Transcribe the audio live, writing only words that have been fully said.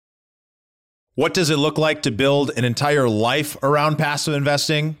What does it look like to build an entire life around passive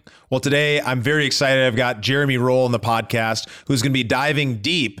investing? Well, today I'm very excited. I've got Jeremy Roll on the podcast, who's going to be diving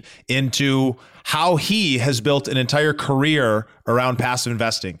deep into how he has built an entire career around passive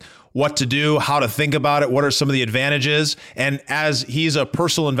investing. What to do, how to think about it, what are some of the advantages. And as he's a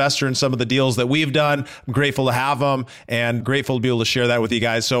personal investor in some of the deals that we've done, I'm grateful to have him and grateful to be able to share that with you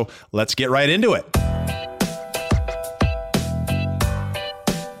guys. So let's get right into it.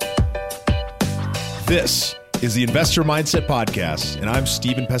 This is the Investor Mindset Podcast, and I'm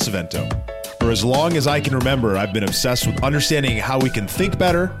Stephen Pesavento. For as long as I can remember, I've been obsessed with understanding how we can think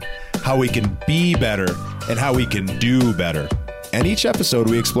better, how we can be better, and how we can do better. And each episode,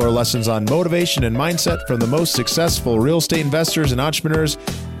 we explore lessons on motivation and mindset from the most successful real estate investors and entrepreneurs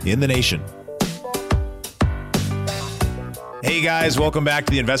in the nation. Hey guys, welcome back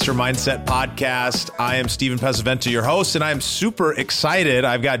to the Investor Mindset Podcast. I am Stephen Pesavento, your host, and I'm super excited.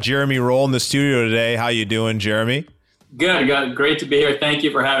 I've got Jeremy Roll in the studio today. How you doing, Jeremy? Good. Great to be here. Thank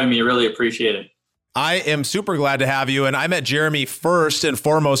you for having me. Really appreciate it. I am super glad to have you. And I met Jeremy first and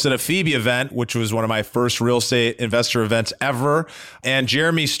foremost at a Phoebe event, which was one of my first real estate investor events ever. And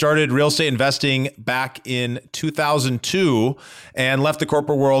Jeremy started real estate investing back in 2002 and left the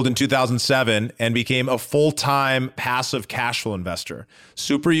corporate world in 2007 and became a full-time passive cash flow investor.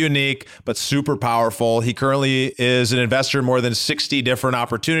 Super unique, but super powerful. He currently is an investor in more than 60 different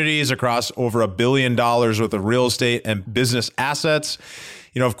opportunities across over $1 billion worth of real estate and business assets.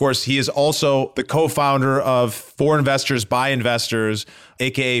 You know, of course, he is also the co-founder of For Investors by Investors,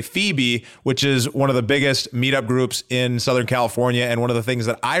 aka Phoebe, which is one of the biggest meetup groups in Southern California. And one of the things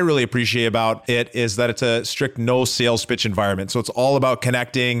that I really appreciate about it is that it's a strict no sales pitch environment. So it's all about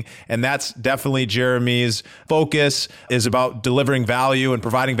connecting. And that's definitely Jeremy's focus, is about delivering value and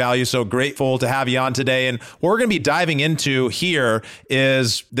providing value. So grateful to have you on today. And what we're going to be diving into here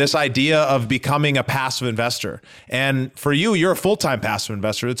is this idea of becoming a passive investor. And for you, you're a full-time passive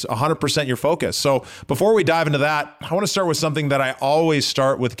investor. It's 100% your focus. So before we dive into that, I want to start with something that I always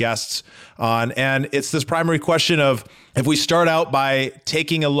start with guests on. And it's this primary question of, if we start out by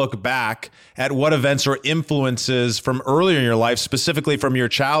taking a look back at what events or influences from earlier in your life, specifically from your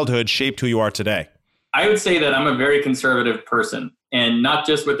childhood, shaped who you are today. I would say that I'm a very conservative person, and not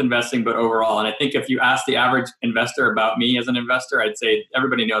just with investing, but overall. And I think if you ask the average investor about me as an investor, I'd say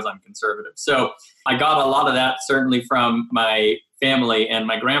everybody knows I'm conservative. So I got a lot of that certainly from my family and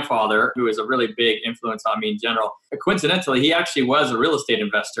my grandfather, who is a really big influence on me in general. Coincidentally, he actually was a real estate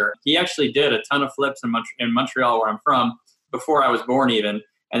investor. He actually did a ton of flips in Montreal, where I'm from, before I was born even,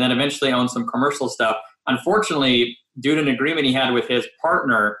 and then eventually owned some commercial stuff. Unfortunately, due to an agreement he had with his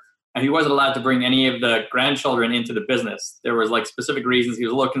partner, he wasn't allowed to bring any of the grandchildren into the business. There was like specific reasons. He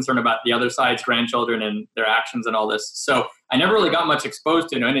was a little concerned about the other side's grandchildren and their actions and all this. So I never really got much exposed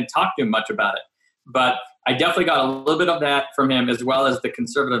to him. I didn't talk to him much about it. But I definitely got a little bit of that from him, as well as the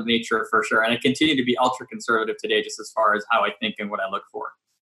conservative nature for sure. And I continue to be ultra conservative today, just as far as how I think and what I look for.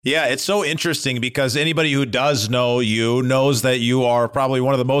 Yeah, it's so interesting because anybody who does know you knows that you are probably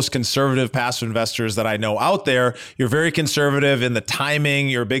one of the most conservative passive investors that I know out there. You're very conservative in the timing.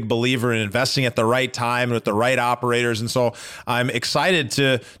 You're a big believer in investing at the right time with the right operators. And so I'm excited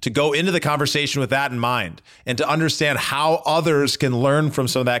to go into the conversation with that in mind and to understand how others can learn from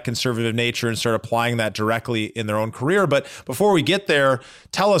some of that conservative nature and start applying that directly in their own career. But before we get there,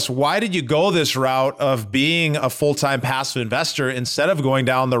 tell us, why did you go this route of being a full-time passive investor instead of going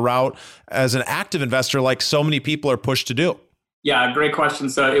down the route as an active investor like so many people are pushed to do? Yeah, great question.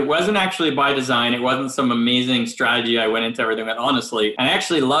 So it wasn't actually by design. It wasn't some amazing strategy I went into everything with, honestly. And I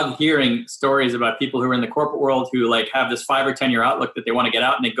actually love hearing stories about people who are in the corporate world who like have this 5 or 10 year outlook that they want to get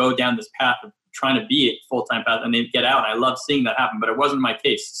out, and they go down this path of trying to be a full-time path, and they get out. And I love seeing that happen, but it wasn't my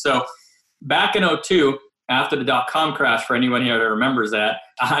case. So back in 2002, after the dot-com crash, for anyone here that remembers that,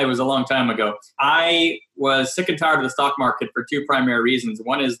 it was a long time ago, I was sick and tired of the stock market for 2 primary reasons.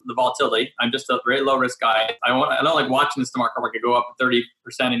 One is the volatility. I'm just a very low-risk guy. I don't like watching the stock market go up 30%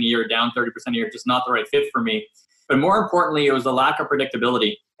 in a year, down 30% a year, just not the right fit for me. But more importantly, it was the lack of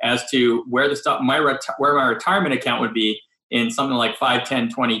predictability as to where my retirement account would be in something like 5, 10,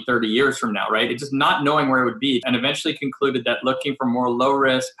 20, 30 years from now, right? It's just not knowing where it would be, and eventually concluded that looking for more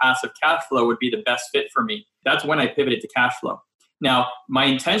low-risk passive cash flow would be the best fit for me. That's when I pivoted to cash flow. Now, my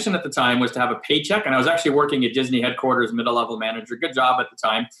intention at the time was to have a paycheck, and I was actually working at Disney headquarters, middle-level manager, good job at the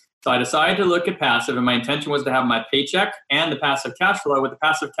time. So I decided to look at passive, and my intention was to have my paycheck and the passive cash flow, what the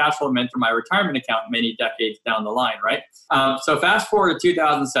passive cash flow meant for my retirement account many decades down the line, right? So fast forward to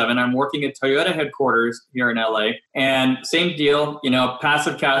 2007, I'm working at Toyota headquarters here in LA, and same deal,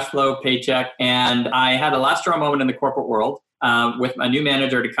 passive cash flow, paycheck, and I had a last straw moment in the corporate world. with a new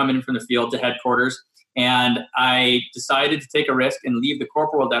manager to come in from the field to headquarters. And I decided to take a risk and leave the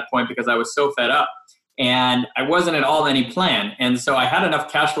corporate world at that point because I was so fed up. And I wasn't at all any plan. And so I had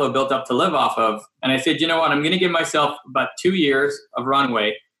enough cash flow built up to live off of. And I said, you know what, I'm going to give myself about 2 years of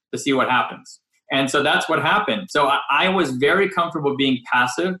runway to see what happens. And so that's what happened. So I was very comfortable being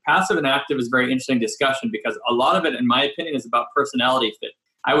passive. Passive and active is a very interesting discussion because a lot of it, in my opinion, is about personality fit.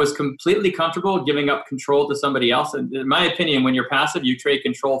 I was completely comfortable giving up control to somebody else. And in my opinion, when you're passive, you trade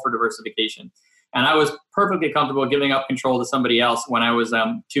control for diversification. And I was perfectly comfortable giving up control to somebody else when I was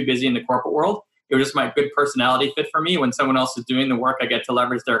too busy in the corporate world. It was just my good personality fit for me. When someone else is doing the work, I get to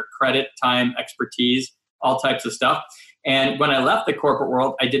leverage their credit, time, expertise, all types of stuff. And when I left the corporate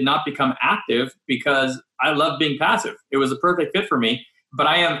world, I did not become active because I love being passive. It was a perfect fit for me, but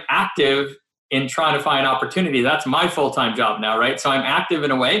I am active in trying to find opportunity. That's my full-time job now, right? So I'm active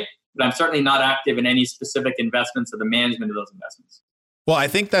in a way, but I'm certainly not active in any specific investments or the management of those investments. Well, I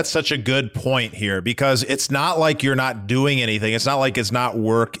think that's such a good point here because it's not like you're not doing anything. It's not like it's not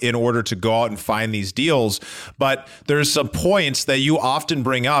work in order to go out and find these deals. But there's some points that you often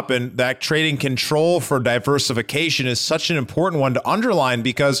bring up, and that trading control for diversification is such an important one to underline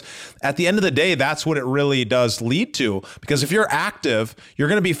because at the end of the day, that's what it really does lead to. Because if you're active, you're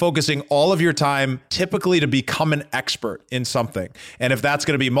going to be focusing all of your time typically to become an expert in something. And if that's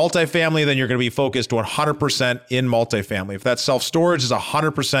going to be multifamily, then you're going to be focused 100% in multifamily. If that's self-storage, is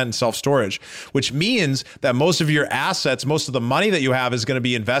 100% in self-storage, which means that most of your assets, most of the money that you have is going to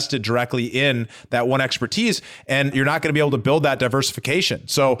be invested directly in that one expertise, and you're not going to be able to build that diversification.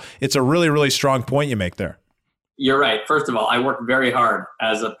 So it's a really, really strong point you make there. You're right. First of all, I work very hard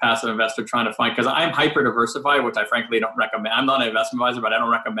as a passive investor trying to find, because I'm hyper diversified, which I frankly don't recommend. I'm not an investment advisor, but I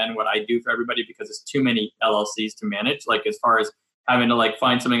don't recommend what I do for everybody because it's too many LLCs to manage, like as far as having to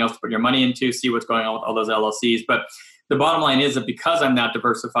find something else to put your money into, see what's going on with all those LLCs. But the bottom line is that because I'm not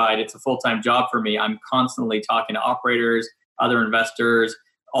diversified, it's a full-time job for me. I'm constantly talking to operators, other investors,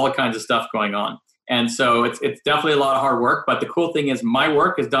 all kinds of stuff going on. And so it's definitely a lot of hard work. But the cool thing is my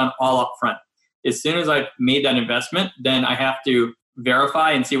work is done all up front. As soon as I've made that investment, then I have to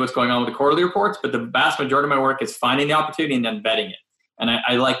verify and see what's going on with the quarterly reports. But the vast majority of my work is finding the opportunity and then vetting it. And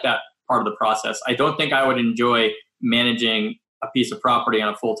I like that part of the process. I don't think I would enjoy managing a piece of property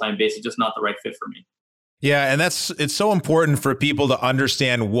on a full-time basis, just not the right fit for me. Yeah, and it's so important for people to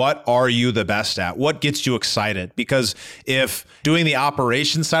understand what are you the best at? What gets you excited? Because if doing the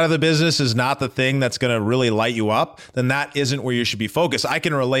operations side of the business is not the thing that's going to really light you up, then that isn't where you should be focused. I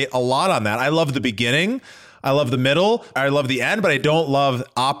can relate a lot on that. I love the beginning. I love the middle. I love the end, but I don't love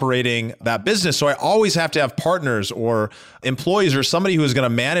operating that business. So I always have to have partners or employees or somebody who is going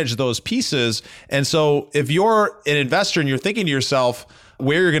to manage those pieces. And so if you're an investor and you're thinking to yourself,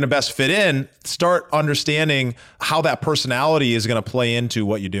 where you're going to best fit in, start understanding how that personality is going to play into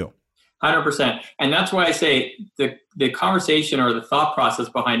what you do. 100%. And that's why I say the conversation or the thought process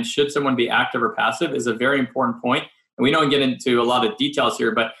behind should someone be active or passive is a very important point. And we don't get into a lot of details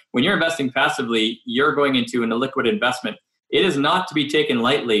here, but when you're investing passively, you're going into an illiquid investment. It is not to be taken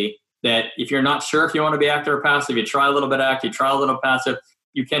lightly that if you're not sure if you want to be active or passive, you try a little bit active, you try a little passive.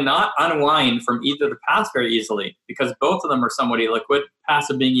 You cannot unwind from either the path very easily because both of them are somewhat illiquid,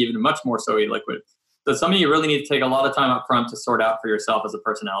 passive being even much more so illiquid. So something you really need to take a lot of time up front to sort out for yourself as a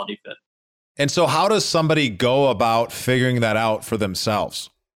personality fit. And so how does somebody go about figuring that out for themselves?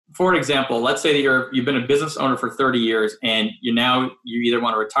 For example, let's say that you've been a business owner for 30 years and you either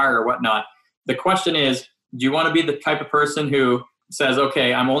want to retire or whatnot. The question is, do you want to be the type of person who says,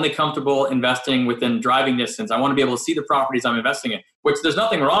 okay, I'm only comfortable investing within driving distance. I want to be able to see the properties I'm investing in, which there's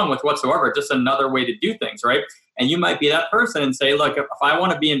nothing wrong with whatsoever, just another way to do things, right? And you might be that person and say, look, if I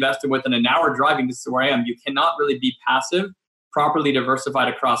want to be invested within an hour driving distance where I am, you cannot really be passive, properly diversified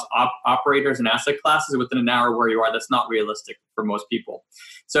across operators and asset classes within an hour where you are. That's not realistic for most people.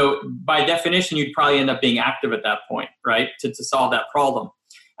 So by definition, you'd probably end up being active at that point, right, to solve that problem.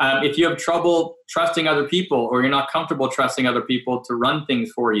 If you have trouble trusting other people or you're not comfortable trusting other people to run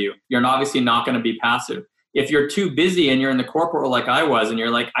things for you, you're obviously not going to be passive. If you're too busy and you're in the corporate world like I was and you're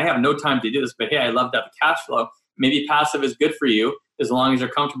like, I have no time to do this, but hey, I love to have cash flow, maybe passive is good for you as long as you're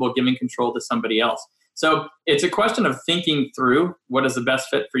comfortable giving control to somebody else. So it's a question of thinking through what is the best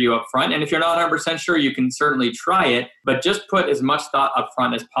fit for you up front. And if you're not 100% sure, you can certainly try it, but just put as much thought up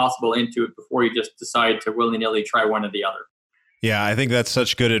front as possible into it before you just decide to willy-nilly try one or the other. Yeah, I think that's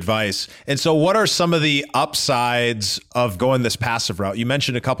such good advice. And so what are some of the upsides of going this passive route? You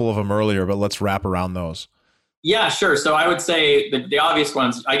mentioned a couple of them earlier, but let's wrap around those. Yeah, sure. So I would say the obvious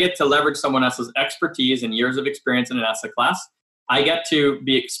ones, I get to leverage someone else's expertise and years of experience in an asset class. I get to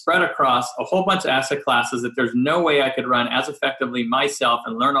be spread across a whole bunch of asset classes that there's no way I could run as effectively myself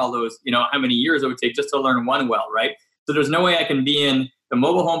and learn all those, how many years it would take just to learn one well, right? So there's no way I can be in the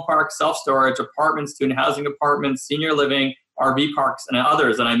mobile home park, self-storage, apartments, student housing apartments, senior living, RV parks, and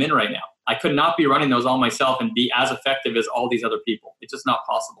others that I'm in right now. I could not be running those all myself and be as effective as all these other people. It's just not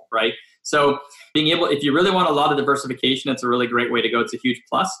possible, right? So being able, if you really want a lot of diversification, it's a really great way to go. It's a huge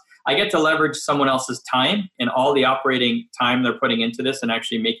plus. I get to leverage someone else's time and all the operating time they're putting into this and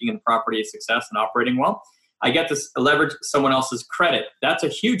actually making the property a success and operating well. I get to leverage someone else's credit. That's a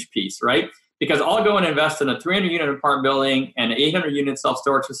huge piece, right? Because I'll go and invest in a 300-unit apartment building and an 800-unit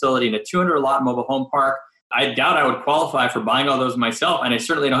self-storage facility and a 200-lot mobile home park. I doubt I would qualify for buying all those myself, and I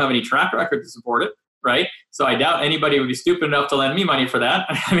certainly don't have any track record to support it, right? So I doubt anybody would be stupid enough to lend me money for that.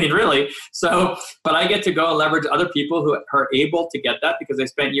 I mean, really. So, but I get to go and leverage other people who are able to get that because they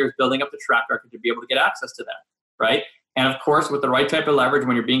spent years building up the track record to be able to get access to that, right? And of course, with the right type of leverage,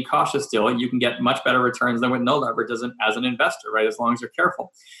 when you're being cautious still, you can get much better returns than with no leverage as an investor, right? As long as you're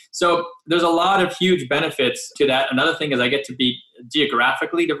careful. So there's a lot of huge benefits to that. Another thing is I get to be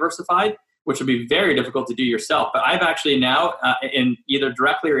geographically diversified, which would be very difficult to do yourself. But I've actually now, in either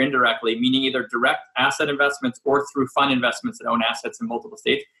directly or indirectly, meaning either direct asset investments or through fund investments that own assets in multiple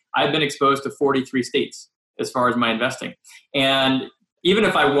states, I've been exposed to 43 states as far as my investing. And even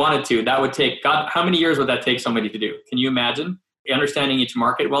if I wanted to, that would take, God, how many years would that take somebody to do? Can you imagine understanding each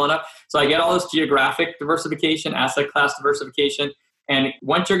market well enough? So I get all this geographic diversification, asset class diversification. And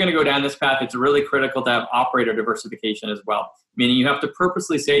once you're going to go down this path, it's really critical to have operator diversification as well. Meaning you have to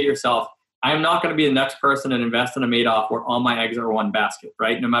purposely say to yourself, I'm not going to be the next person to invest in a Madoff where all my eggs are one basket,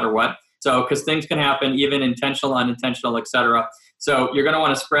 right? No matter what. So, because things can happen, even intentional, unintentional, et cetera. So you're going to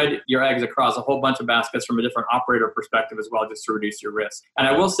want to spread your eggs across a whole bunch of baskets from a different operator perspective as well, just to reduce your risk. And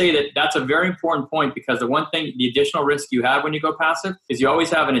I will say that that's a very important point because the one thing, the additional risk you have when you go passive is you always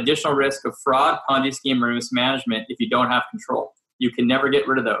have an additional risk of fraud, Ponzi scheme, or mismanagement if you don't have control. You can never get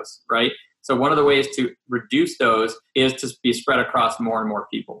rid of those, right? So one of the ways to reduce those is to be spread across more and more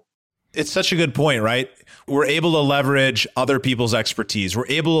people. It's such a good point, right? We're able to leverage other people's expertise. We're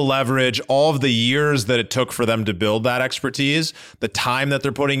able to leverage all of the years that it took for them to build that expertise, the time that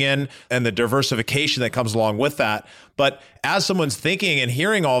they're putting in, and the diversification that comes along with that. But as someone's thinking and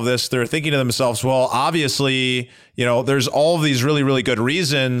hearing all of this, they're thinking to themselves, well, obviously, there's all of these really, really good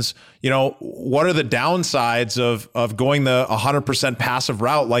reasons. What are the downsides of going the 100% passive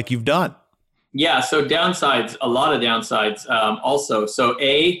route like you've done? Yeah, so downsides, a lot of downsides also. So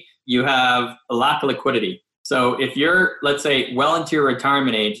you have a lack of liquidity. So if you're, let's say, well into your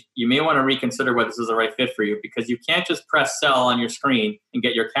retirement age, you may want to reconsider whether this is the right fit for you because you can't just press sell on your screen and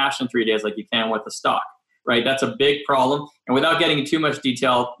get your cash in 3 days like you can with the stock, right? That's a big problem. And without getting into too much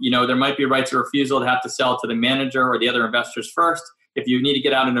detail, there might be rights of refusal to have to sell to the manager or the other investors first. If you need to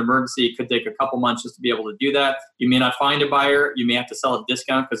get out in an emergency, it could take a couple months just to be able to do that. You may not find a buyer. You may have to sell at a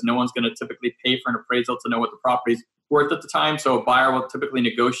discount because no one's going to typically pay for an appraisal to know what the property's worth at the time. So a buyer will typically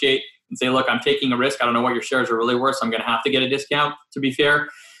negotiate and say, look, I'm taking a risk. I don't know what your shares are really worth, so I'm going to have to get a discount to be fair.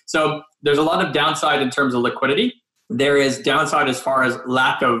 So there's a lot of downside in terms of liquidity. There is downside as far as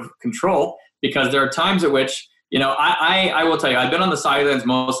lack of control because there are times at which, I will tell you, I've been on the sidelines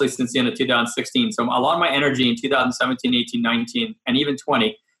mostly since the end of 2016. So a lot of my energy in 2017, 18, 19, and even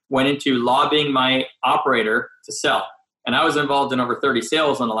 20 went into lobbying my operator to sell. And I was involved in over 30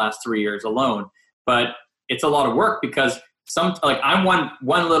 sales in the last 3 years alone. But it's a lot of work because I'm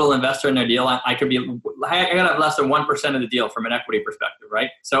one little investor in their deal. I gotta have less than 1% of the deal from an equity perspective, right?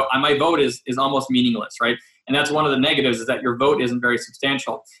 So my vote is almost meaningless, right? And that's one of the negatives is that your vote isn't very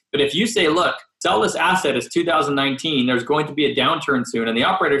substantial. But if you say, look, sell this asset, it's 2019, there's going to be a downturn soon, and the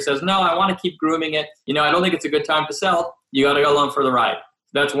operator says, no, I want to keep grooming it. I don't think it's a good time to sell. You got to go along for the ride.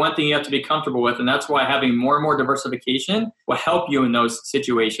 That's one thing you have to be comfortable with, and that's why having more and more diversification will help you in those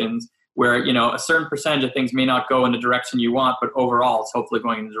situations where, a certain percentage of things may not go in the direction you want, but overall it's hopefully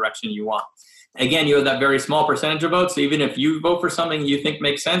going in the direction you want. Again, you have that very small percentage of votes. So even if you vote for something you think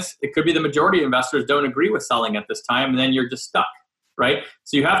makes sense, it could be the majority of investors don't agree with selling at this time, and then you're just stuck, right?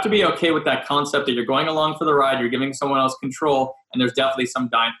 So you have to be okay with that concept that you're going along for the ride, you're giving someone else control, and there's definitely some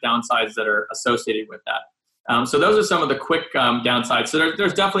downsides that are associated with that. So those are some of the quick downsides. So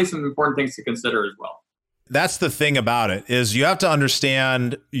there's definitely some important things to consider as well. That's the thing about it is you have to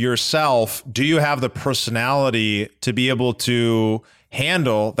understand yourself. Do you have the personality to be able to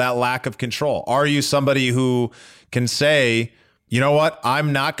handle that lack of control? Are you somebody who can say, you know what,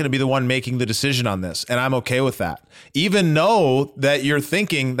 I'm not going to be the one making the decision on this, and I'm okay with that. Even know that you're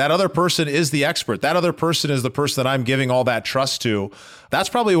thinking that other person is the expert. That other person is the person that I'm giving all that trust to. That's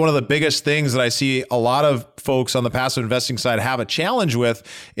probably one of the biggest things that I see a lot of folks on the passive investing side have a challenge with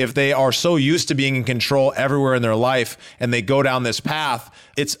if they are so used to being in control everywhere in their life and they go down this path.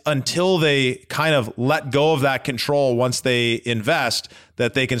 It's until they kind of let go of that control once they invest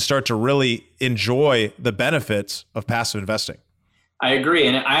that they can start to really enjoy the benefits of passive investing. I agree.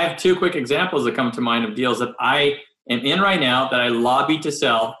 And I have two quick examples that come to mind of deals that I am in right now that I lobbied to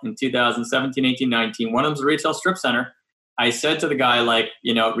sell in 2017, 18, 19. One of them is a retail strip center. I said to the guy, like,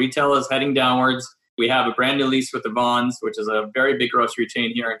 retail is heading downwards. We have a brand new lease with the Vons, which is a very big grocery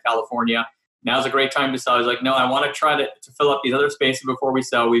chain here in California. Now's a great time to sell. He's like, no, I want to try to fill up these other spaces before we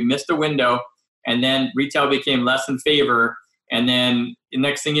sell. We missed a window, and then retail became less in favor. And then the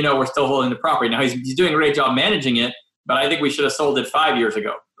next thing you know, we're still holding the property. Now, he's doing a great job managing it, but I think we should have sold it 5 years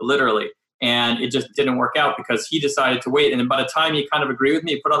ago, literally. And it just didn't work out because he decided to wait. And then by the time he kind of agreed with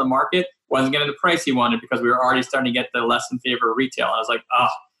me, he put on the market, wasn't getting the price he wanted because we were already starting to get the less in favor of retail. And I was like,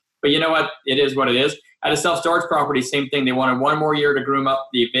 but you know what? It is what it is. At a self-storage property, same thing. They wanted one more year to groom up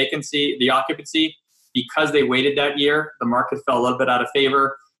the vacancy, the occupancy. Because they waited that year, the market fell a little bit out of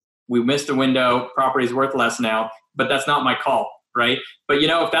favor. We missed a window. Property's worth less now, but that's not my call, right? But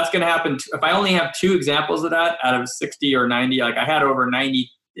if that's going to happen, if I only have 2 examples of that out of 60 or 90, like I had over 90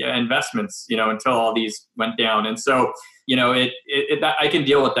 investments, until all these went down. And so, I can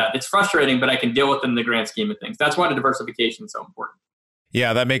deal with that. It's frustrating, but I can deal with it in the grand scheme of things. That's why the diversification is so important.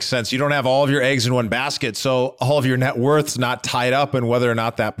 Yeah, that makes sense. You don't have all of your eggs in one basket. So all of your net worth's not tied up in whether or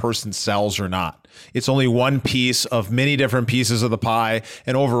not that person sells or not. It's only one piece of many different pieces of the pie.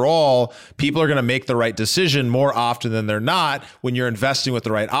 And overall, people are going to make the right decision more often than they're not when you're investing with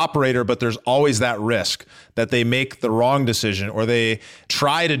the right operator. But there's always that risk that they make the wrong decision or they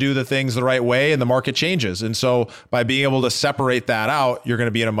try to do the things the right way and the market changes. And so by being able to separate that out, you're going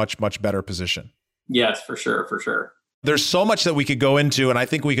to be in a much, much better position. Yes, for sure. For sure. There's so much that we could go into, and I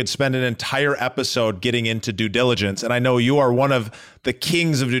think we could spend an entire episode getting into due diligence. And I know you are one of the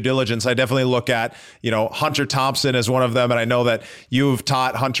kings of due diligence. I definitely look at, Hunter Thompson as one of them. And I know that you've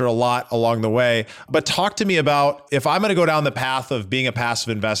taught Hunter a lot along the way. But talk to me about if I'm going to go down the path of being a passive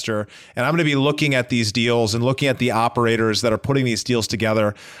investor and I'm going to be looking at these deals and looking at the operators that are putting these deals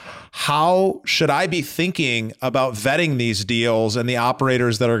together, how should I be thinking about vetting these deals and the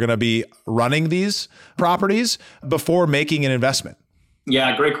operators that are going to be running these properties before making an investment?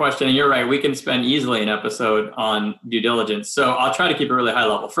 Yeah, great question. And you're right. We can spend easily an episode on due diligence. So I'll try to keep it really high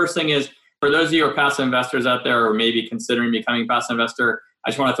level. First thing is, for those of you who are passive investors out there or maybe considering becoming a passive investor,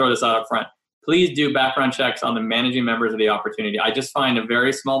 I just want to throw this out up front. Please do background checks on the managing members of the opportunity. I just find a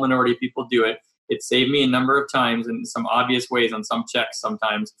very small minority of people do it. It saved me a number of times in some obvious ways on some checks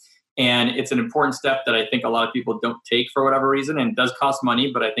sometimes. And it's an important step that I think a lot of people don't take for whatever reason. And it does cost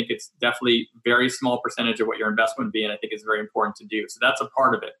money, but I think it's definitely a very small percentage of what your investment would be. And I think it's very important to do. So that's a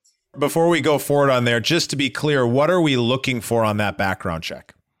part of it. Before we go forward on there, just to be clear, what are we looking for on that background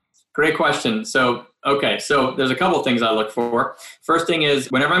check? Great question. So there's a couple of things I look for. First thing is,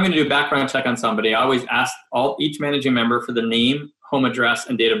 whenever I'm going to do a background check on somebody, I always ask each managing member for the name, home address,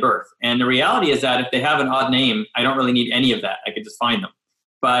 and date of birth. And the reality is that if they have an odd name, I don't really need any of that. I could just find them.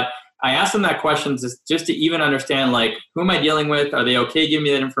 But I ask them that question just to even understand, like, who am I dealing with? Are they okay giving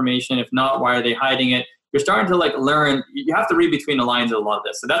me that information? If not, why are they hiding it? You're starting to learn. You have to read between the lines of a lot of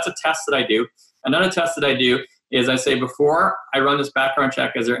this. So that's a test that I do. Another test that I do is I say, before I run this background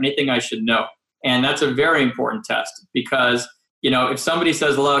check, is there anything I should know? And that's a very important test because, if somebody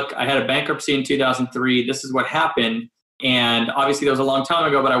says, look, I had a bankruptcy in 2003, this is what happened. And obviously that was a long time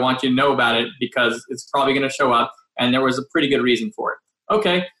ago, but I want you to know about it because it's probably going to show up. And there was a pretty good reason for it.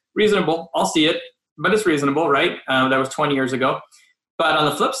 Okay, reasonable. I'll see it, but it's reasonable, right? That was 20 years ago. But on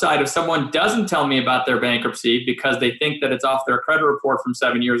the flip side, if someone doesn't tell me about their bankruptcy because they think that it's off their credit report from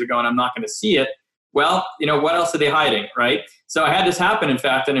 7 years ago and I'm not going to see it, well, what else are they hiding, right? So I had this happen. In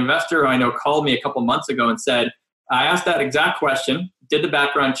fact, an investor who I know called me a couple months ago and said, I asked that exact question, did the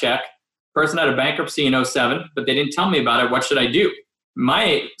background check, person had a bankruptcy in 2007, but they didn't tell me about it. What should I do?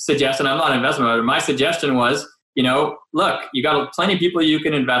 My suggestion, I'm not an investment manager, my suggestion was, look, you got plenty of people you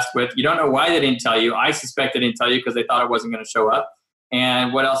can invest with. You don't know why they didn't tell you. I suspect they didn't tell you because they thought it wasn't going to show up.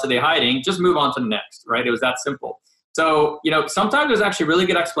 And what else are they hiding? Just move on to the next, right? It was that simple. So, sometimes there's actually really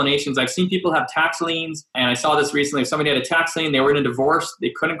good explanations. I've seen people have tax liens, and I saw this recently. If somebody had a tax lien, they were in a divorce,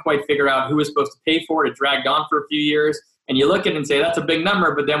 they couldn't quite figure out who was supposed to pay for it. It dragged on for a few years. And you look at it and say, that's a big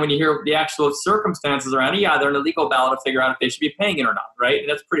number. But then when you hear the actual circumstances around it, they're in a legal battle to figure out if they should be paying it or not, right? And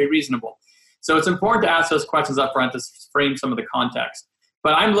that's pretty reasonable. So it's important to ask those questions up front to frame some of the context.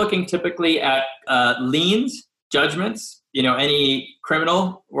 But I'm looking typically at liens, judgments, any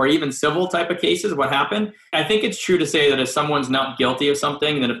criminal or even civil type of cases, what happened. I think it's true to say that if someone's not guilty of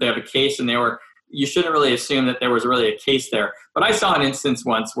something, then if they have a case and they were you shouldn't really assume that there was really a case there. But I saw an instance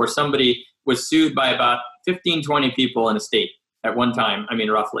once where somebody was sued by about 15, 20 people in a state at one time. I mean,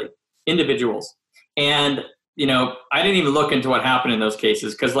 roughly, individuals. And, I didn't even look into what happened in those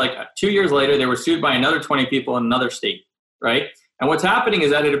cases because like 2 years later, they were sued by another 20 people in another state, right? And what's happening is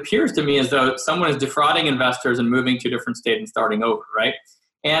that it appears to me as though someone is defrauding investors and moving to a different state and starting over, right?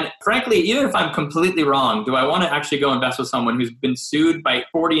 And frankly, even if I'm completely wrong, do I want to actually go invest with someone who's been sued by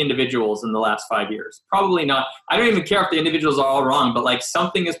 40 individuals in the last 5 years? Probably not. I don't even care if the individuals are all wrong, but like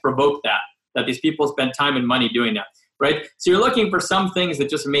something has provoked that these people spend time and money doing that, right? So you're looking for some things that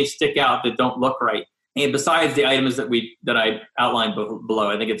just may stick out that don't look right. And besides the items that I outlined below,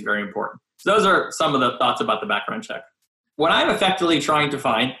 I think it's very important. So those are some of the thoughts about the background check. What I'm effectively trying to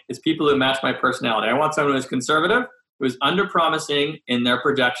find is people who match my personality. I want someone who is conservative, who is under-promising in their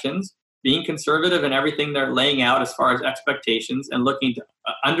projections, being conservative in everything they're laying out as far as expectations, and looking to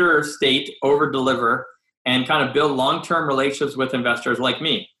understate, over-deliver, and kind of build long-term relationships with investors like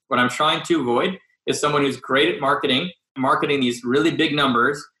me. What I'm trying to avoid is someone who's great at marketing these really big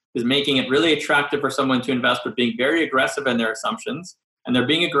numbers, is making it really attractive for someone to invest, but being very aggressive in their assumptions. And they're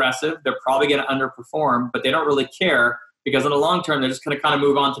being aggressive. They're probably going to underperform, but they don't really care because in the long term, they're just going to kind of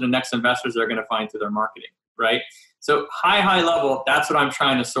move on to the next investors they're going to find through their marketing, right? So high level, that's what I'm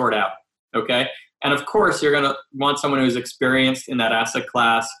trying to sort out, okay? And of course, you're going to want someone who's experienced in that asset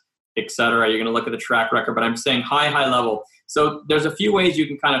class, et cetera. You're going to look at the track record, but I'm saying high level. So there's a few ways you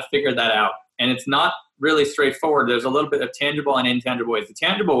can kind of figure that out. And it's not really straightforward. There's a little bit of tangible and intangible ways. The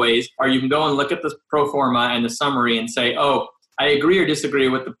tangible ways are you can go and look at the pro forma and the summary and say, oh, I agree or disagree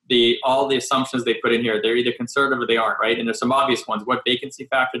with all the assumptions they put in here. They're either conservative or they aren't, right? And there's some obvious ones. What vacancy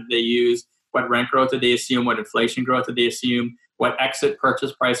factor did they use? What rent growth did they assume? What inflation growth did they assume? What exit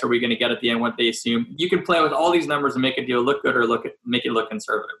purchase price are we going to get at the end? What they assume? You can play with all these numbers and make a deal look good or make it look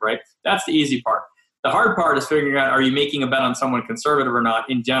conservative, right? That's the easy part. The hard part is figuring out, are you making a bet on someone conservative or not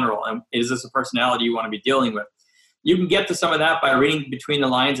in general? And is this a personality you want to be dealing with? You can get to some of that by reading between the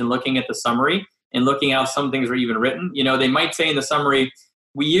lines and looking at the summary and looking how some things are even written. They might say in the summary,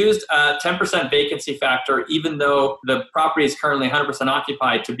 we used a 10% vacancy factor, even though the property is currently 100%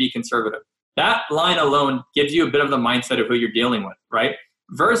 occupied, to be conservative. That line alone gives you a bit of the mindset of who you're dealing with, right?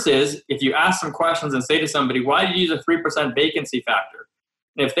 Versus if you ask some questions and say to somebody, why did you use a 3% vacancy factor?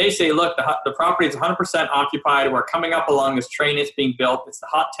 And if they say, look, the property is 100% occupied, we're coming up along this train that's being built, it's the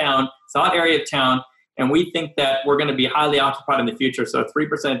hot town, it's the hot area of town, and we think that we're going to be highly occupied in the future, so a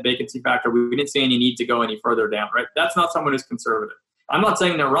 3% vacancy factor, we didn't see any need to go any further down, right? That's not someone who's conservative. I'm not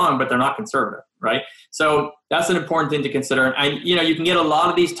saying they're wrong, but they're not conservative, right? So that's an important thing to consider. And you can get a lot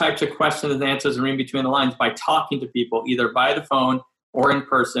of these types of questions and answers and reading between the lines by talking to people, either by the phone or in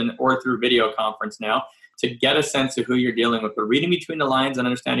person or through video conference now, to get a sense of who you're dealing with. But reading between the lines and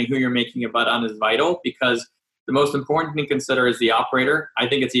understanding who you're making a bet on is vital, because the most important thing to consider is the operator. I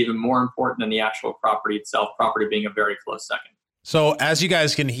think it's even more important than the actual property itself, property being a very close second. So as you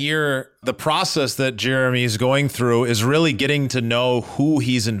guys can hear, the process that Jeremy is going through is really getting to know who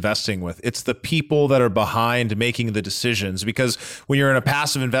he's investing with. It's the people that are behind making the decisions, because when you're in a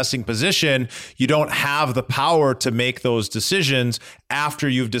passive investing position, you don't have the power to make those decisions after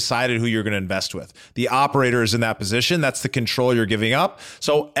you've decided who you're going to invest with. The operator is in that position. That's the control you're giving up.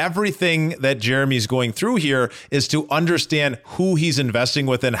 So everything that Jeremy's going through here is to understand who he's investing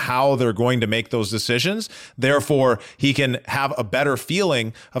with and how they're going to make those decisions. Therefore, he can have a better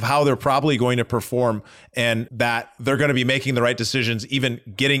feeling of how they're probably going to perform and that they're going to be making the right decisions, even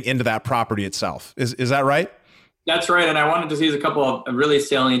getting into that property itself. Is that right? That's right. And I wanted to use a couple of really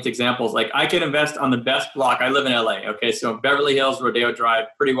salient examples. Like I can invest on the best block. I live in LA. Okay. So Beverly Hills, Rodeo Drive,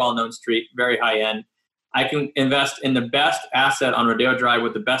 pretty well-known street, very high end. I can invest in the best asset on Rodeo Drive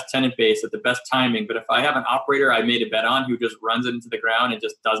with the best tenant base at the best timing. But if I have an operator I made a bet on who just runs it into the ground and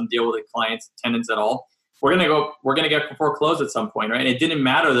just doesn't deal with the client's tenants at all, we're going to get foreclosed at some point, right? And it didn't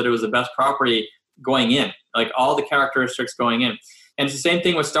matter that it was the best property going in, like all the characteristics going in. And it's the same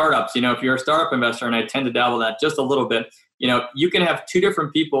thing with startups. If you're a startup investor, and I tend to dabble in that just a little bit, you can have two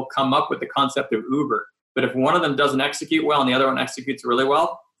different people come up with the concept of Uber. But if one of them doesn't execute well and the other one executes really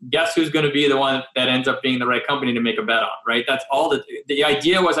well, guess who's going to be the one that ends up being the right company to make a bet on, right? That's all the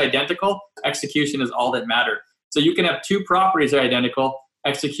idea was identical. Execution is all that mattered. So you can have two properties that are identical.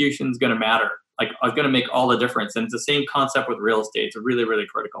 Execution is going to matter. Like, it's going to make all the difference. And it's the same concept with real estate. It's really, really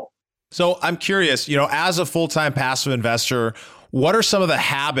critical. So I'm curious, as a full-time passive investor, what are some of the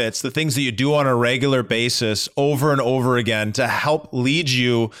habits, the things that you do on a regular basis over and over again to help lead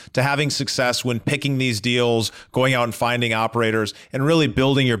you to having success when picking these deals, going out and finding operators, and really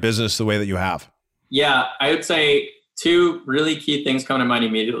building your business the way that you have? Yeah, I would say two really key things come to mind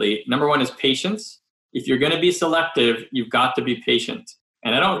immediately. Number one is patience. If you're going to be selective, you've got to be patient.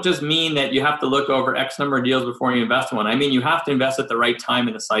 And I don't just mean that you have to look over X number of deals before you invest in one. I mean, you have to invest at the right time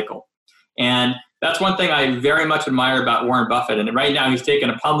in the cycle. And that's one thing I very much admire about Warren Buffett. And right now he's taken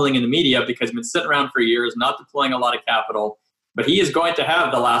a pummeling in the media because he's been sitting around for years, not deploying a lot of capital. But he is going to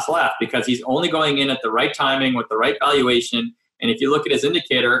have the last laugh because he's only going in at the right timing with the right valuation. And if you look at his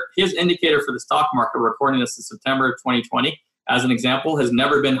indicator for the stock market, we're recording this in September of 2020, as an example, has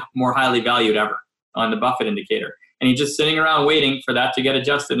never been more highly valued ever on the Buffett indicator. And he's just sitting around waiting for that to get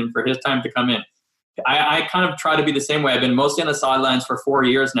adjusted and for his time to come in. I kind of try to be the same way. I've been mostly on the sidelines for 4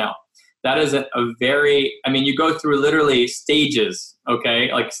 years now. That is you go through literally stages,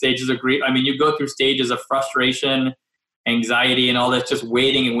 okay? Like stages of grief. I mean, you go through stages of frustration, anxiety, and all this, just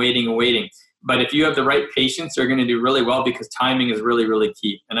waiting and waiting and waiting. But if you have the right patience, you're going to do really well because timing is really, really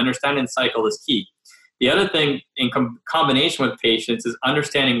key. And understanding the cycle is key. The other thing in combination with patience is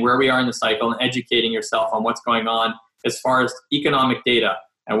understanding where we are in the cycle and educating yourself on what's going on as far as economic data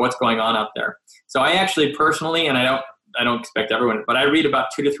and what's going on out there. So I actually personally, and I don't expect everyone, but I read about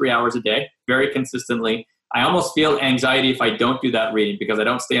 2 to 3 hours a day, very consistently. I almost feel anxiety if I don't do that reading because I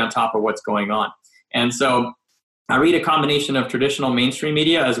don't stay on top of what's going on. And so I read a combination of traditional mainstream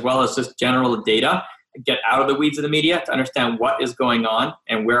media as well as just general data, get out of the weeds of the media to understand what is going on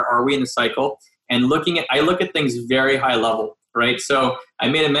and where are we in the cycle. And I look at things very high level, right? So I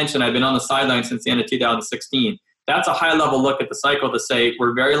made a mention, I've been on the sidelines since the end of 2016. That's a high level look at the cycle to say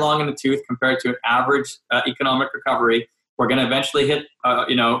we're very long in the tooth compared to an average economic recovery. We're going to eventually hit,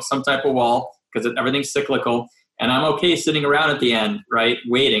 some type of wall because everything's cyclical. And I'm okay sitting around at the end, right?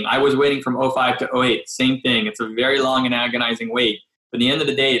 Waiting. I was waiting from 05 to 08. Same thing. It's a very long and agonizing wait. But at the end of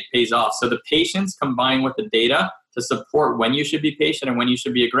the day, it pays off. So the patience combined with the data to support when you should be patient and when you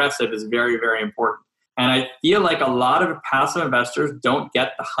should be aggressive is very, very important. And I feel like a lot of passive investors don't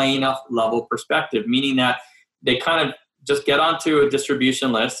get the high enough level perspective, meaning that they kind of just get onto a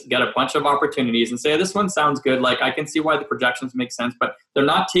distribution list, get a bunch of opportunities and say, this one sounds good. Like I can see why the projections make sense, but they're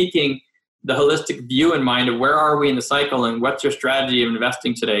not taking the holistic view in mind of where are we in the cycle and what's your strategy of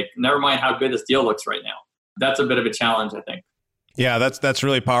investing today? Never mind how good this deal looks right now. That's a bit of a challenge, I think. Yeah, that's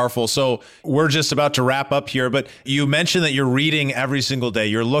really powerful. So we're just about to wrap up here, but you mentioned that you're reading every single day.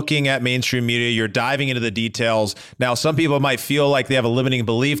 You're looking at mainstream media. You're diving into the details. Now, some people might feel like they have a limiting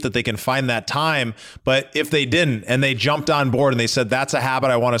belief that they can find that time, but if they didn't and they jumped on board and they said, that's a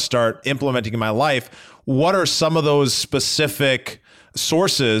habit I want to start implementing in my life, what are some of those specific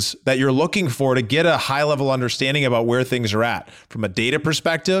sources that you're looking for to get a high level understanding about where things are at from a data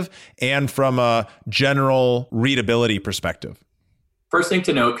perspective and from a general readability perspective? First thing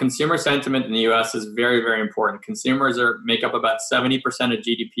to note, consumer sentiment in the US is very, very important. Consumers make up about 70% of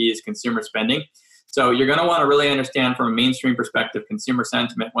GDP is consumer spending. So you're going to want to really understand from a mainstream perspective, consumer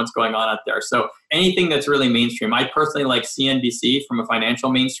sentiment, what's going on out there. So anything that's really mainstream. I personally like CNBC from a financial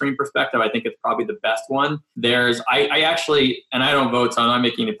mainstream perspective. I think it's probably the best one. I actually, and I don't vote, so I'm not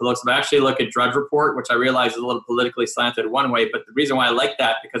making any politics, but I actually look at Drudge Report, which I realize is a little politically slanted one way. But the reason why I like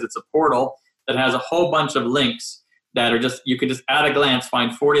that, because it's a portal that has a whole bunch of links that are just, you can just at a glance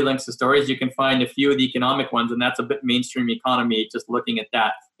find 40 links to stories. You can find a few of the economic ones, and that's a bit mainstream economy, just looking at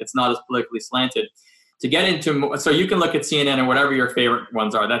that. It's not as politically slanted. To get into, so you can look at CNN and whatever your favorite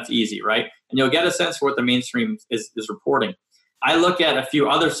ones are. That's easy, right? And you'll get a sense for what the mainstream is reporting. I look at a few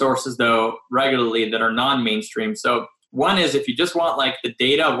other sources, though, regularly that are non-mainstream. So one is if you just want like the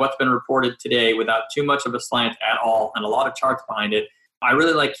data of what's been reported today without too much of a slant at all and a lot of charts behind it, I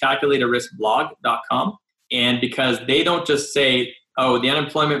really like calculatorriskblog.com. And because they don't just say, oh, the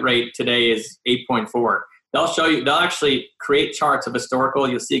unemployment rate today is 8.4. They'll actually create charts of historical.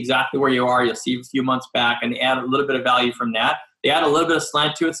 You'll see exactly where you are. You'll see a few months back, and they add a little bit of value from that. They add a little bit of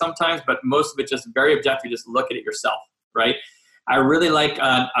slant to it sometimes, but most of it just very objective. Just look at it yourself, right? I really like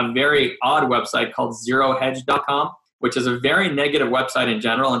a very odd website called zerohedge.com, which is a very negative website in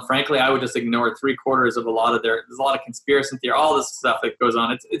general. And frankly, I would just ignore 3/4 of there's a lot of conspiracy theory, all this stuff that goes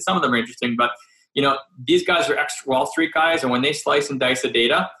on. It's some of them are interesting, but these guys are extra Wall Street guys, and when they slice and dice the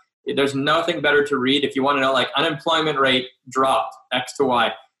data, there's nothing better to read if you want to know, like, unemployment rate dropped X to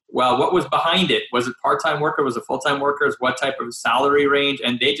Y. Well, what was behind it? Was it part-time worker? Was it full-time workers? What type of salary range?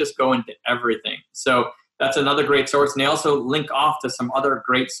 And they just go into everything. So that's another great source. And they also link off to some other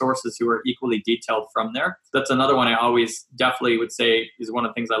great sources who are equally detailed from there. That's another one I always definitely would say is one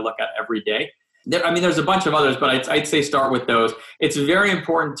of the things I look at every day. There's a bunch of others, but I'd say start with those. It's very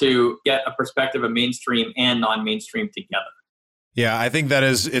important to get a perspective of mainstream and non-mainstream together. Yeah, I think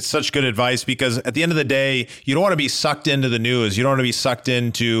it's such good advice because at the end of the day, you don't want to be sucked into the news. You don't want to be sucked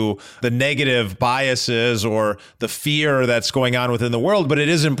into the negative biases or the fear that's going on within the world. But it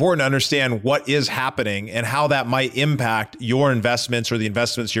is important to understand what is happening and how that might impact your investments or the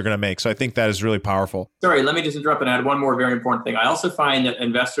investments you're going to make. So I think that is really powerful. Sorry, let me just interrupt and add one more very important thing. I also find that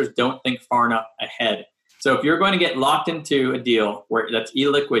investors don't think far enough ahead. So if you're going to get locked into a deal where that's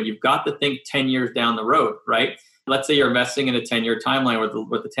illiquid, you've got to think 10 years down the road, right? Let's say you're investing in a 10-year timeline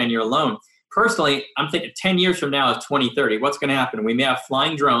with a 10-year loan. Personally, I'm thinking 10 years from now is 2030. What's going to happen? We may have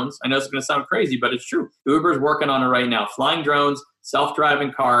flying drones. I know it's going to sound crazy, but it's true. Uber's working on it right now. Flying drones,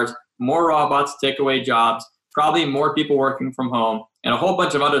 self-driving cars, more robots take away jobs, probably more people working from home, and a whole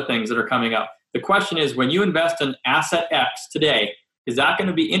bunch of other things that are coming up. The question is, when you invest in asset X today, is that going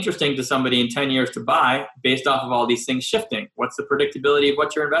to be interesting to somebody in 10 years to buy based off of all these things shifting? What's the predictability of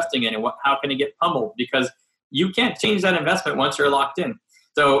what you're investing in, and how can it get pummeled? Because you can't change that investment once you're locked in.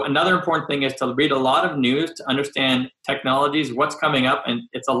 So another important thing is to read a lot of news to understand technologies, what's coming up. And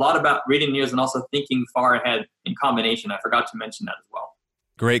it's a lot about reading news and also thinking far ahead in combination. I forgot to mention that as well.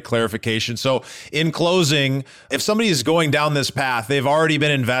 Great clarification. So in closing, if somebody is going down this path, they've already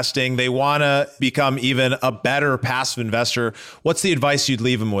been investing, they want to become even a better passive investor, what's the advice you'd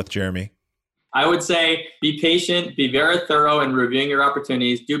leave them with, Jeremy? I would say be patient, be very thorough in reviewing your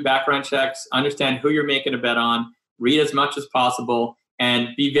opportunities, do background checks, understand who you're making a bet on, read as much as possible, and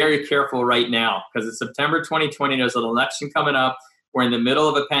be very careful right now because it's September 2020. There's an election coming up. We're in the middle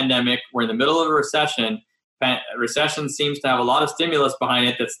of a pandemic. We're in the middle of a recession. Recession seems to have a lot of stimulus behind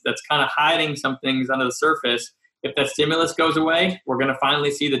it that's kind of hiding some things under the surface. If that stimulus goes away, we're going to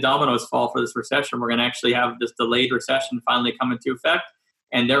finally see the dominoes fall for this recession. We're going to actually have this delayed recession finally come into effect.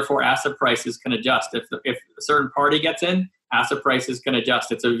 And therefore, asset prices can adjust. If a certain party gets in, asset prices can adjust.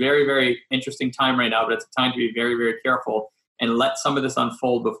 It's a very, very interesting time right now, but it's a time to be very, very careful and let some of this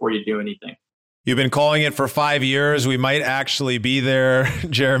unfold before you do anything. You've been calling it for 5 years. We might actually be there,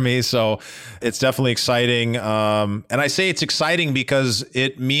 Jeremy. So it's definitely exciting. And I say it's exciting because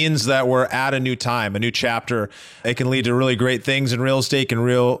it means that we're at a new time, a new chapter. It can lead to really great things in real estate, can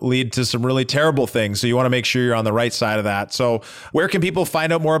lead to some really terrible things. So you want to make sure you're on the right side of that. So where can people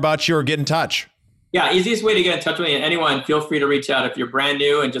find out more about you or get in touch? Yeah, easiest way to get in touch with me, and anyone, feel free to reach out if you're brand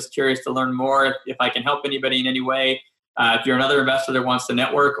new and just curious to learn more. If I can help anybody in any way. If you're another investor that wants to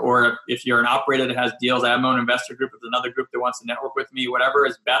network, or if you're an operator that has deals, I have my own investor group. If there's another group that wants to network with me, whatever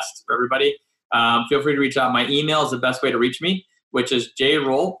is best for everybody, feel free to reach out. My email is the best way to reach me, which is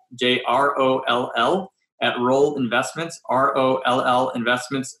jroll, JROLL, at Roll Investments, ROLL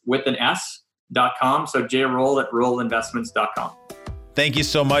Investments with an S.com. So jroll at rollinvestments.com. Thank you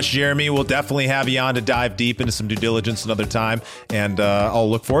so much, Jeremy. We'll definitely have you on to dive deep into some due diligence another time, and I'll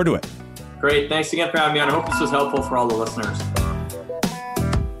look forward to it. Great. Thanks again for having me on. I hope this was helpful for all the listeners.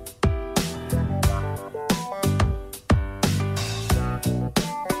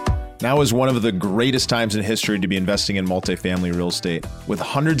 Now is one of the greatest times in history to be investing in multifamily real estate. With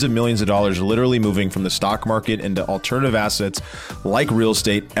hundreds of millions of dollars literally moving from the stock market into alternative assets like real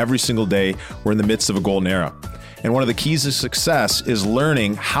estate every single day, we're in the midst of a golden era. And one of the keys to success is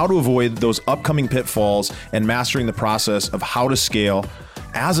learning how to avoid those upcoming pitfalls and mastering the process of how to scale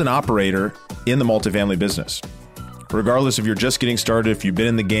as an operator in the multifamily business. Regardless if you're just getting started, if you've been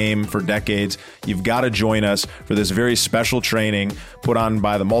in the game for decades, you've got to join us for this very special training put on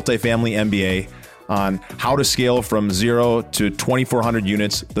by the Multifamily MBA on how to scale from 0 to 2,400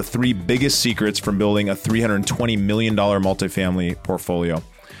 units, the 3 biggest secrets from building a $320 million multifamily portfolio.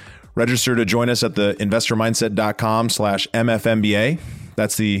 Register to join us at the investormindset.com/MFMBA.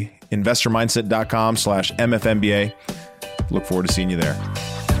 That's the investormindset.com/MFMBA. Look forward to seeing you there.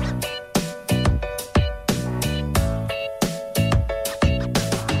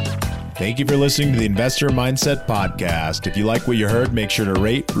 Thank you for listening to the Investor Mindset Podcast. If you like what you heard, make sure to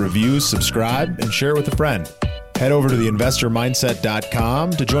rate, review, subscribe, and share it with a friend. Head over to the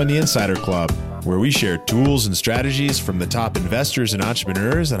investormindset.com to join the Insider Club, where we share tools and strategies from the top investors and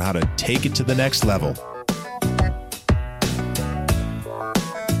entrepreneurs on how to take it to the next level.